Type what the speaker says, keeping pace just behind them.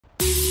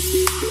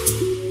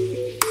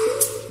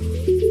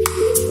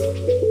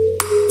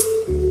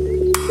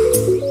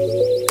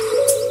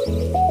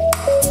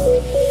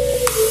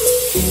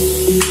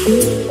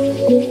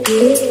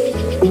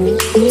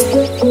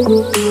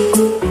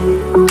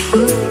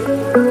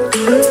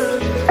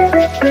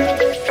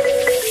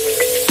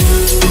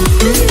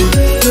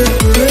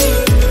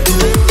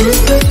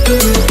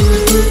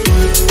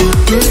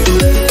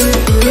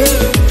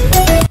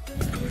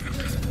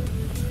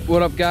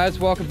guys,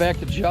 welcome back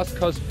to Just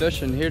Cuz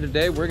Fishing. Here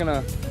today we're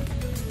gonna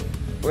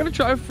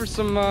try for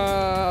some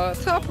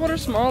topwater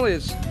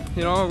smallies.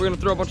 You know, we're gonna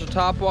throw a bunch of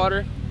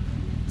topwater.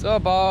 It's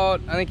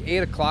about, I think, 8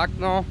 o'clock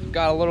now.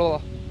 Got a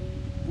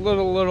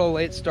little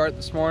late start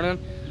this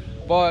morning,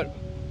 but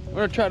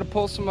we're gonna try to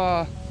pull some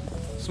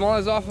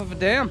smallies off of a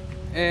dam,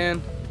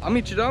 and I'll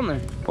meet you down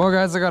there. Well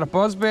guys, I got a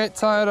buzzbait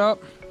tied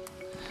up,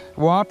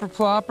 whopper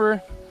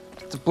plopper,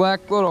 it's a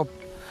black little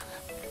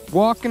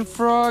walking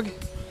frog,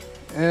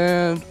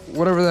 and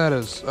whatever that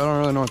is. I don't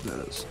really know what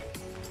that is,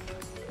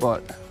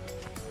 but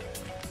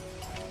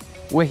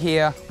we're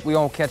here. We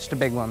gonna catch the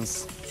big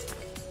ones.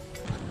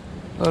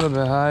 A little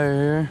bit higher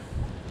here.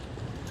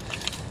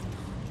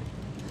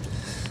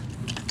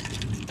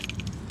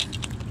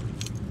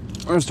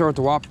 We're gonna start with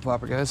the whopper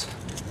plopper, guys.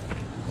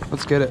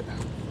 Let's get it.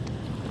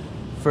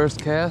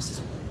 First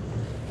cast.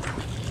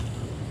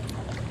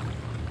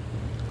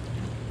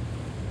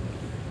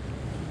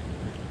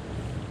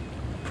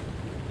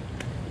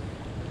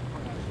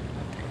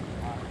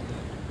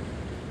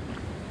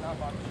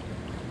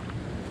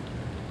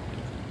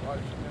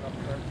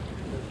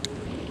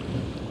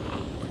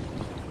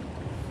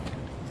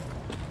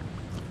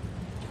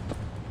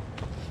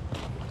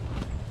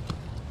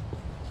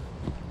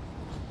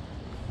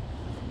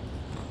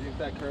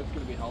 That current's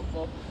gonna be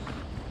helpful.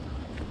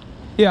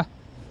 Yeah.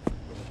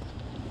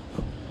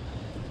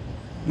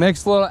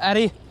 Makes a little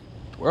eddy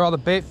where all the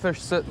bait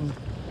fish sitting.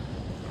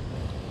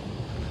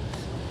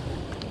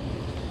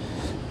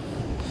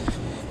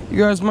 You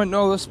guys might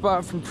know this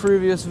spot from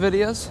previous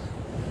videos.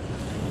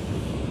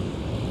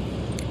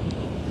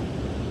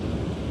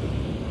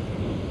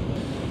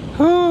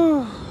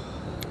 Whew.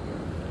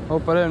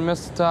 Hope I didn't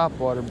miss the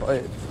topwater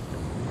bite.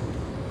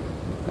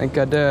 I think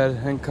I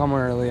did. Didn't come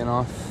early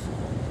enough.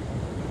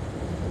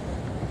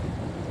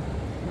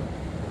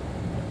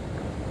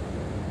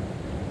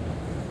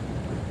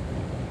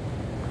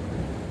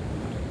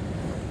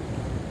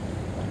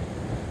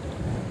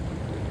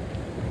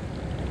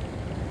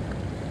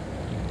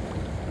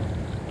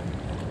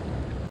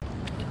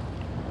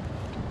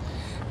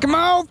 Come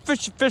on,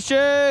 fishy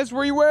fishes,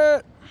 where you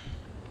at?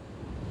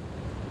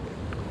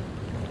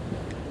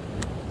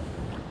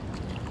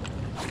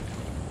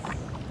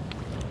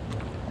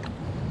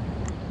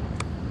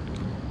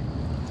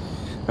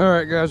 All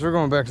right, guys, we're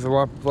going back to the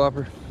whopper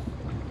plopper.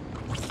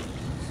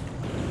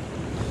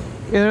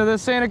 Either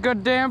this ain't a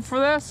good dam for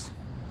this,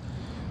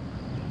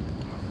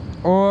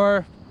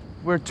 or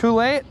we're too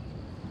late,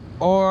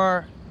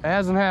 or it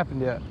hasn't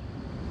happened yet.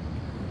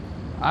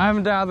 I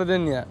haven't dialed it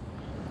in yet.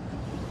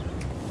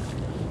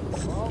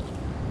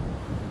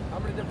 How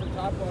many different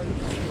topwaters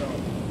do you throw?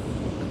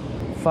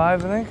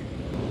 5, I think.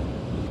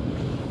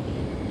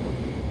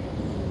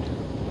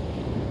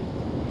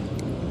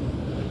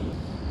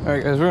 All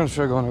right, guys, we're gonna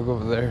try going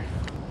over there.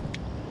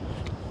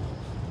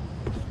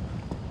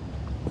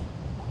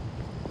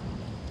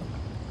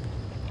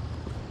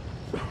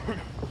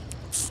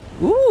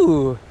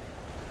 Ooh,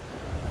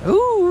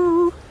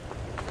 ooh,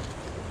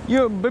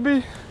 yo,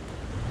 baby.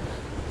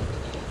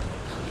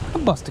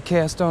 I'll bust a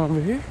cast on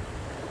over here.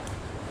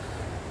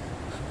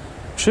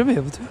 Should be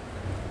able to.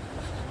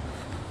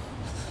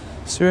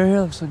 See right here,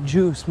 looks like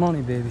juice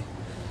money, baby.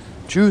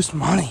 Juice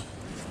money.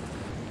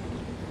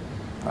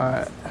 All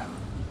right,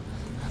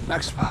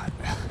 next spot.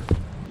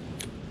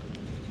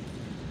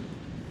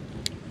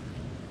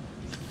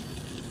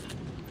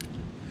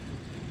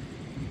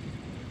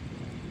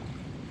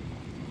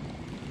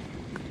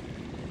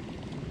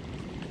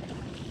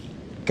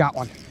 Got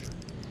one.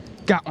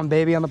 Got one,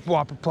 baby, on the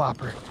whopper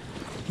plopper.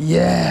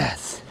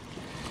 Yes,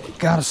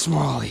 got a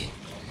smallie.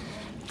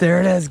 There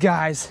it is,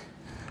 guys,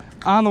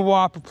 on the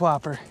whopper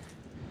plopper.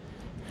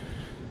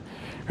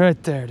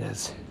 Right there it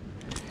is.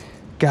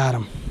 Got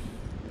him.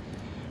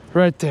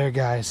 Right there,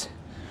 guys.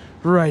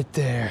 Right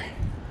there.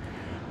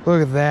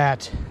 Look at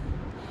that.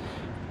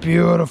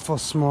 Beautiful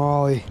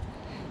smallie.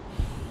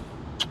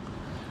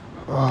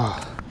 Oh.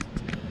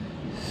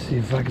 See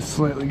if I can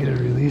slightly get a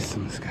release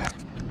on this guy.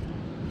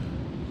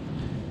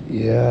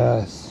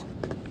 Yes.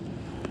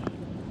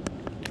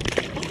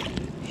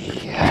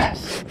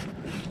 Yes.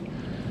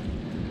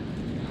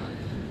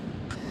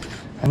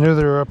 I knew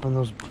they were up in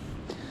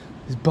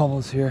these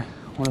bubbles here.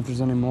 Wonder if there's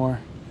any more.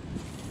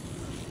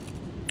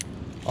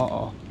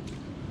 Uh-oh.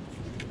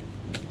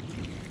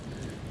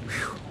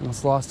 Whew,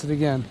 almost lost it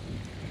again.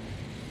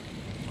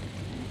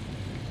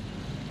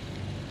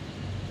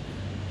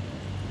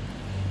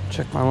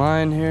 Check my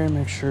line here,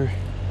 make sure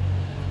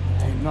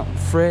ain't nothing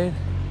frayed.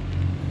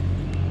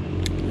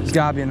 There's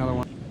gotta be another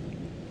one.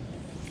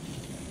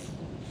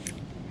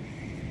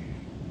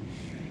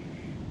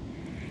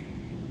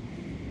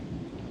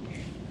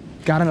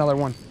 Got another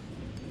one.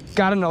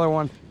 Got another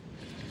one.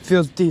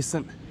 Feels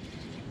decent.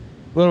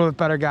 A little bit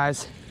better,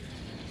 guys.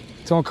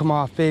 Don't come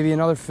off, baby.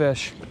 Another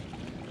fish.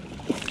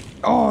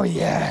 Oh,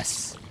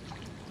 yes.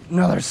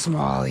 Another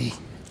smallie.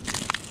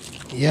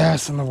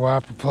 Yes, on the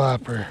whopper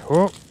plopper.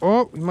 Oh,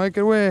 oh, we might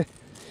get away.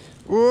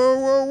 Whoa,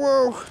 whoa,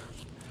 whoa.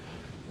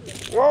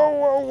 Whoa,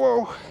 whoa,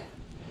 whoa.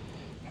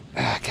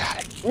 Ah,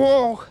 got it.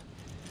 Whoa.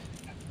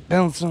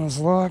 Balance on this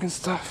log and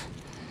stuff.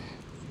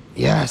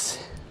 Yes.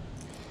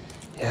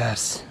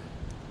 Yes.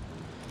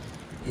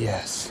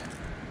 Yes.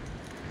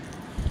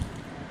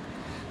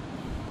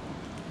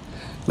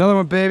 Another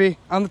one, baby,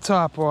 on the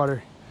top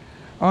water.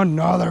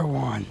 Another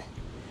one.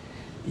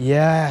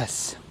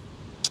 Yes.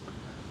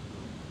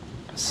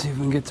 Let's see if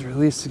we can get the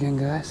release again,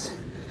 guys.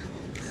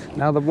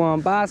 Another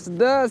one bites the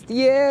dust.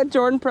 Yeah,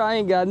 Jordan probably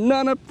ain't got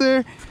none up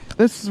there.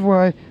 This is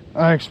why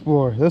I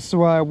explore. This is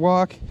why I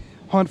walk,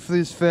 hunt for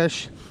these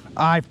fish.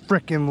 I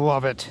freaking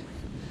love it.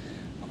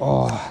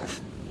 Oh.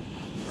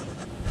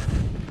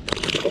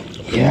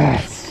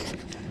 Yes.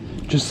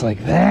 Just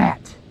like that.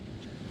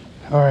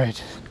 All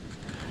right.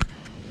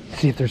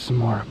 See if there's some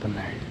more up in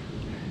there.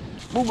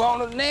 Move on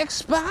to the next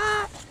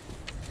spot.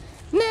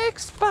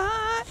 Next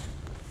spot.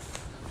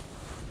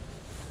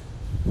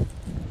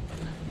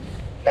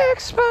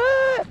 Next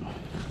spot.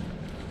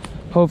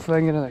 Hopefully I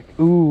can get it like,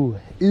 ooh,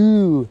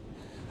 ooh.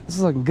 This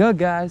is looking good,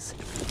 guys.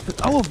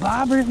 Oh, a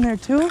bobber in there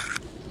too.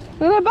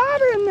 Look at that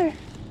bobber in there.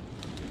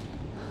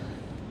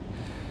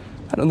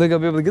 I don't think I'll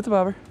be able to get the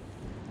bobber.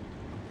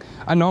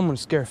 I know I'm gonna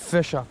scare a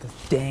fish off this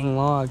dang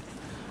log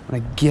when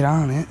I get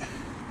on it.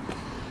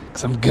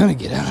 Cause I'm gonna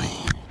get on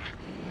it.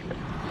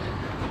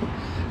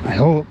 I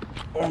hope,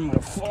 or I'm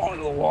gonna fall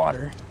into the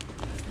water.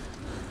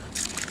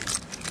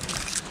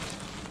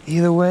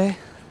 Either way,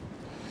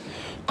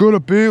 gonna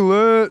be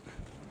lit.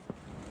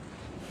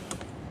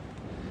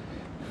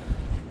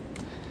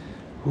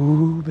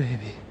 Ooh,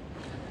 baby.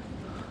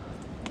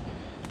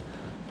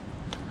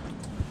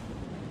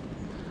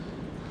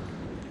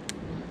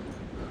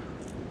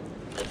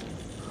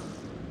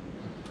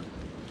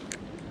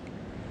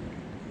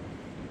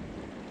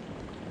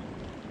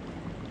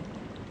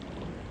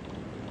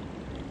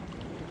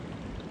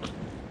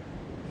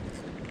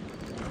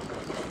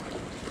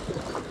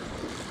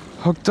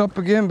 Hooked up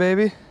again,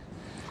 baby.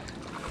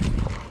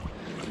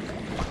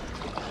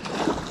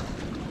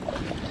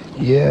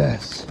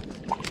 Yes.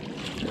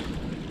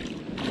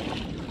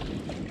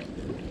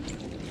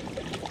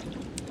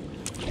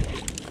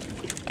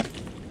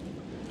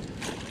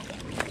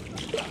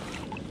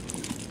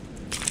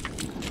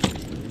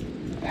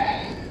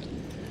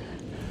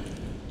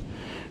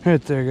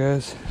 Right there,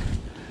 guys.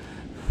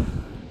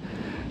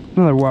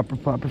 Another whopper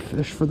popper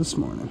fish for this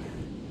morning.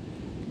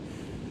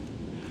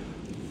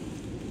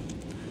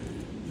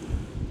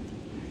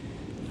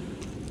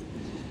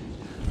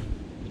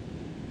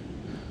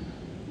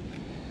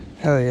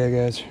 Hell yeah,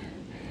 guys.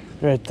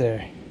 Right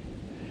there.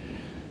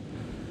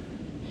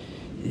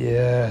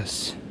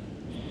 Yes.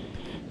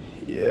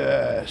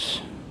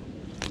 Yes.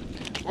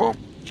 Oh.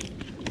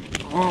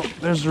 Oh,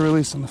 there's the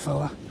release on the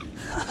fella.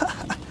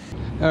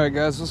 Alright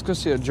guys, let's go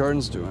see how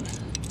Jordan's doing.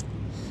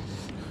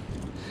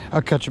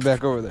 I'll catch you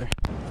back over there.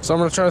 So I'm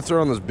gonna try to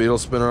throw on this beetle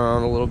spinner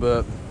around a little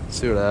bit,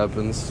 see what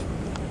happens.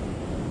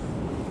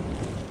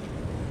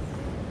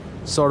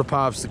 Soda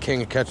Pop's the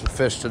king of catching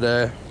fish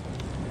today.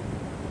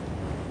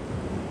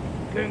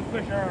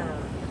 Kingfisher.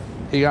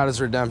 He got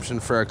his redemption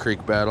for our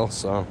creek battle,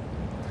 so.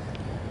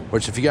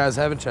 Which if you guys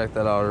haven't checked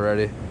that out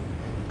already,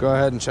 go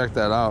ahead and check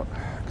that out,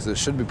 because it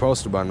should be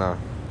posted by now.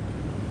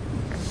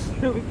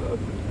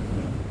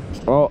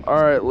 Well,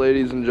 alright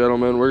ladies and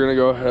gentlemen, we're gonna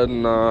go ahead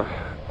and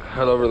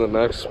head over to the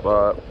next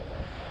spot.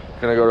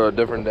 Gonna go to a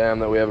different dam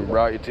that we haven't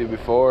brought you to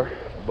before,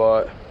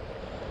 but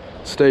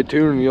stay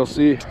tuned and you'll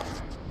see.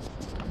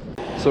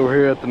 So we're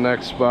here at the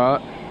next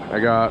spot. I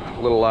got a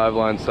little live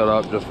line set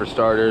up just for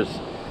starters.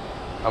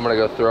 I'm gonna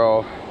go throw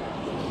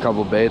a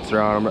couple baits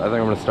around. I think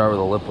I'm gonna start with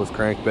a lipless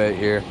crankbait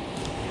here.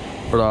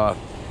 But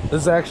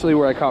this is actually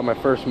where I caught my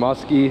first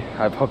muskie.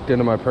 I've hooked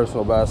into my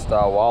personal best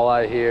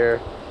walleye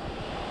here.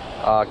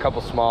 A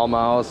couple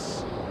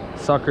smallmouths,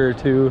 sucker or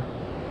two.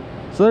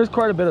 So there's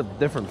quite a bit of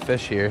different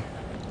fish here.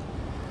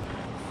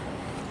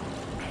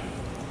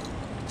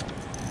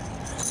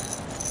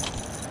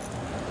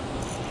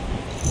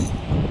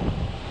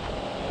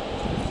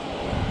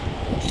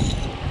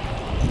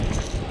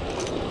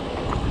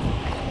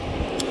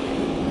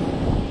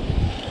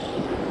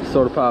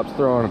 Soda Pop's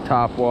throwing a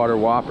top water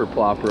whopper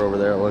plopper over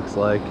there, it looks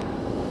like.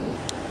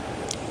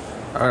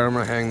 All right, I'm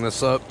gonna hang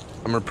this up.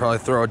 I'm gonna probably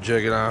throw a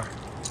jig now.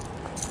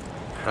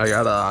 I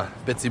got a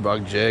bitsy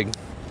bug jig,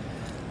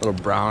 a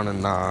little brown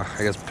and I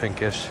guess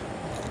pinkish,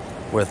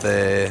 with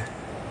a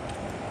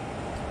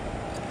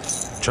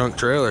chunk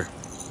trailer.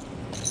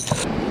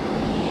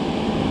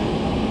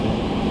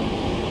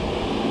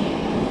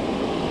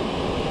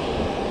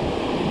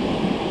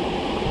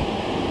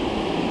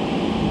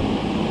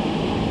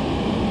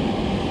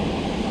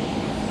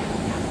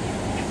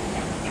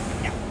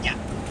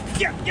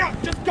 Yeah,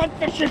 just got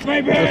fishing,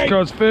 baby! Just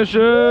goes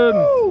fishing!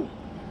 Woo!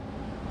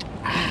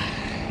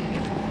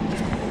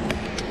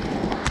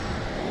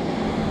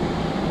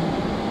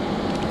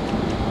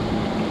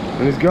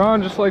 And he's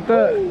gone just like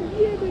that.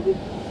 Yeah, baby.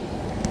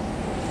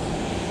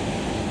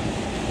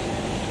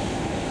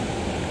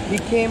 He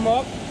came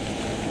up,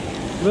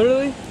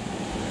 literally,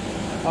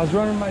 I was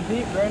running my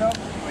bait right up,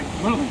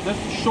 like literally this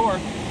is short.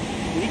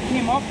 And he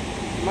came up,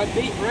 my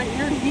bait right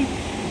here, and he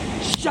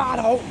shot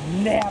out,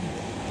 nabbed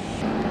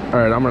it. All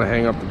right, I'm gonna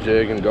hang up the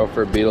jig and go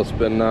for a beetle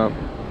spin now.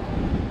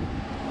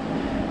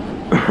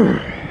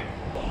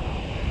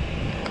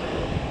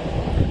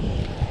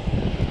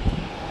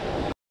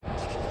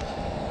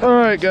 All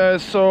right,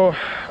 guys, so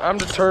I'm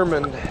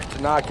determined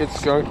to not get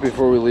skunked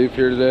before we leave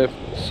here today.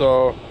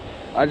 So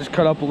I just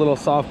cut up a little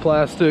soft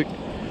plastic,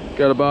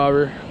 got a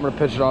bobber. I'm gonna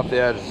pitch it off the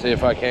edge and see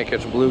if I can't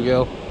catch a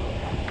bluegill,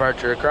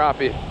 perch, or a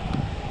crappie.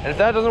 And if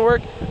that doesn't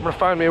work, I'm gonna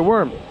find me a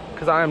worm,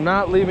 because I am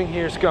not leaving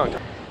here skunked.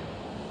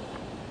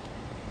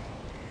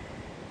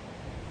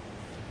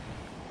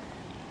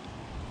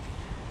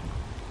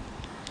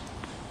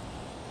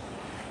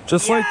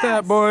 Just like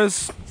that,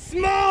 boys.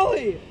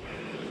 Smallie!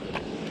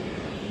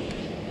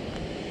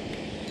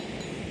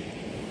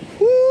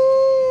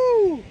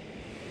 Woo!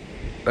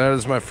 That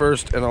is my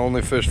first and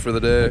only fish for the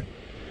day.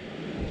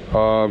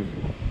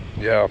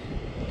 Yeah.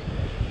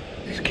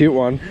 It's a cute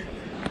one.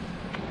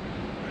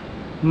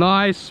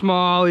 Nice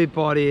smallie,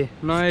 buddy.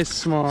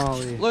 Nice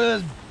smallie. Look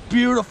at this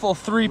beautiful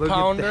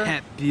 3-pounder. Look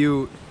at that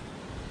beaut.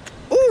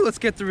 Ooh, let's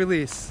get the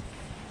release.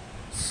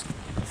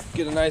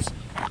 Get a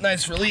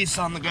nice release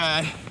on the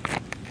guy.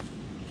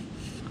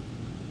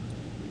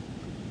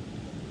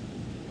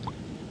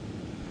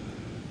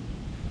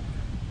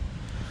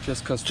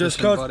 Just cause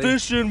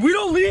fishing, we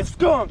don't leave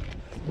skunk,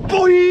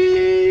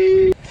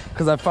 boy.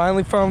 Cause I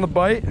finally found the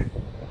bite, and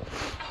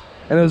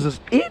it was this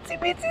itsy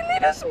bitsy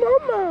little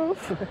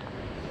smallmouth.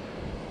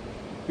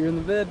 You're in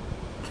the vid.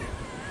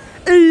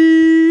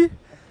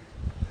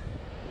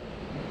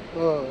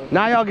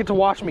 Now y'all get to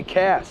watch me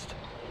cast.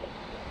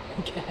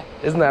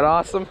 Isn't that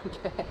awesome?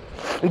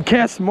 And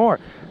cast some more.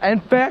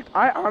 In fact,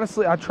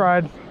 I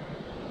tried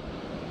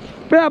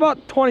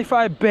about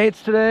 25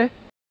 baits today.